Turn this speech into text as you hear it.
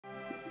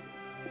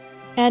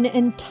An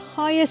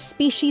entire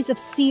species of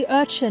sea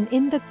urchin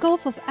in the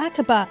Gulf of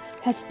Aqaba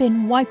has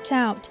been wiped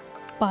out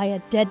by a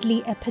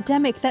deadly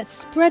epidemic that's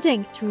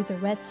spreading through the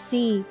Red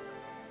Sea.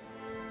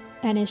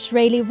 An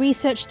Israeli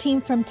research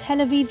team from Tel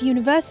Aviv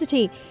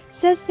University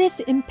says this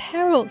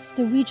imperils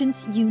the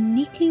region's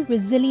uniquely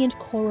resilient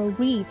coral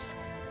reefs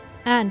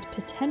and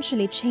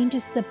potentially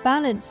changes the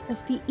balance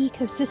of the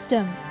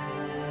ecosystem.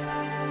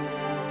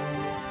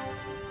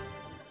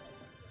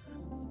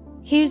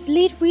 Here's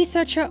lead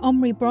researcher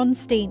Omri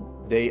Bronstein.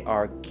 They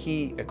are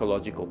key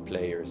ecological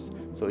players.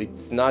 So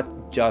it's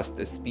not just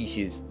a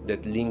species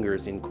that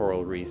lingers in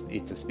coral reefs,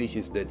 it's a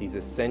species that is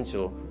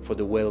essential for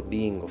the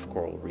well-being of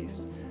coral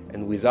reefs.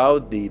 And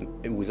without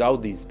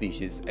these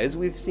species, as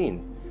we've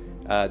seen,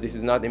 this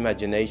is not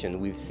imagination,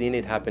 we've seen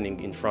it happening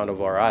in front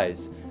of our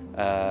eyes,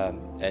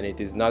 and it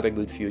is not a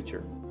good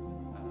future.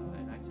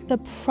 The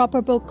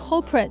probable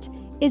culprit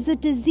is a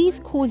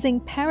disease-causing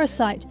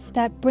parasite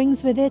that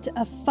brings with it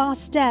a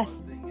fast death.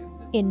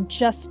 In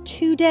just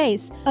 2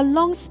 days, a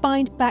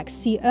long-spined back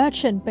sea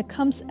urchin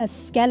becomes a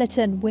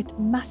skeleton with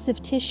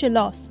massive tissue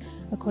loss,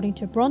 according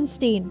to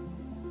Bronstein.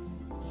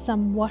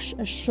 Some wash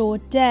ashore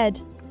dead.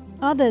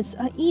 Others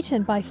are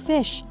eaten by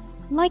fish,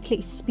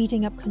 likely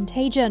speeding up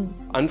contagion.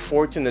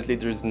 Unfortunately,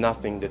 there is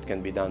nothing that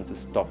can be done to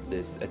stop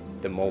this at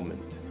the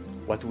moment.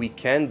 What we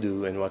can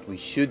do and what we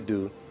should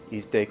do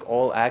is take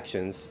all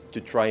actions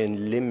to try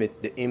and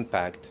limit the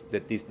impact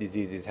that this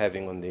disease is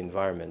having on the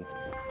environment.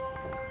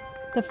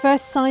 The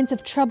first signs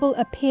of trouble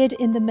appeared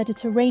in the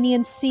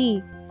Mediterranean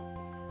Sea.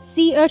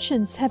 Sea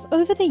urchins have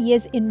over the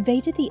years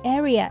invaded the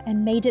area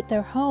and made it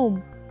their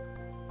home.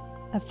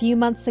 A few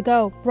months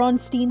ago,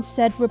 Bronstein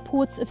said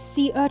reports of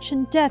sea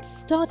urchin deaths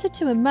started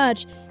to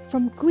emerge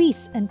from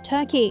Greece and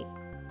Turkey.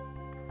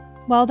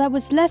 While that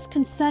was less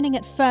concerning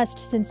at first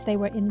since they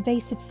were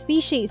invasive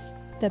species,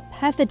 the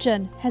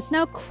pathogen has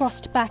now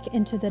crossed back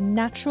into the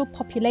natural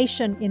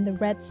population in the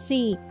Red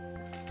Sea.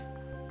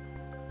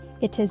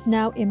 It is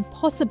now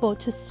impossible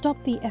to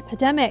stop the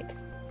epidemic,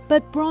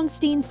 but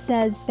Bronstein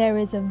says there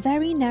is a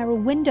very narrow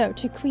window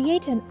to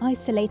create an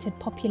isolated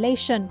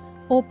population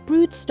or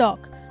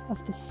broodstock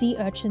of the sea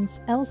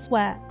urchins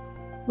elsewhere.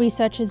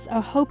 Researchers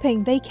are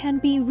hoping they can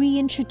be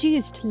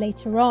reintroduced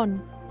later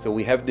on. So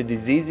we have the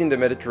disease in the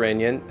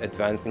Mediterranean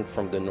advancing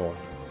from the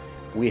north.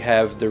 We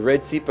have the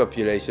Red Sea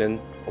population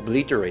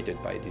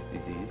obliterated by this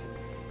disease,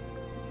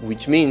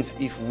 which means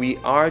if we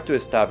are to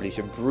establish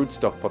a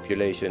broodstock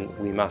population,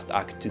 we must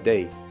act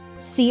today.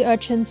 Sea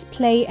urchins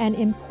play an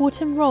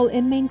important role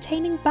in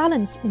maintaining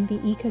balance in the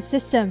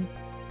ecosystem.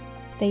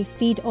 They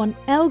feed on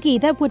algae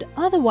that would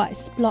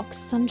otherwise block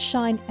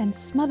sunshine and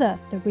smother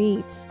the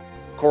reefs.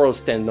 Corals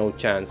stand no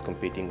chance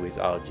competing with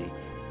algae.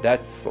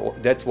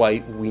 That's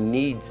why we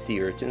need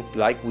sea urchins,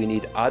 like we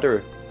need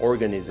other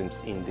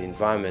organisms in the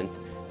environment,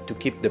 to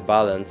keep the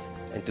balance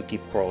and to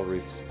keep coral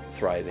reefs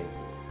thriving.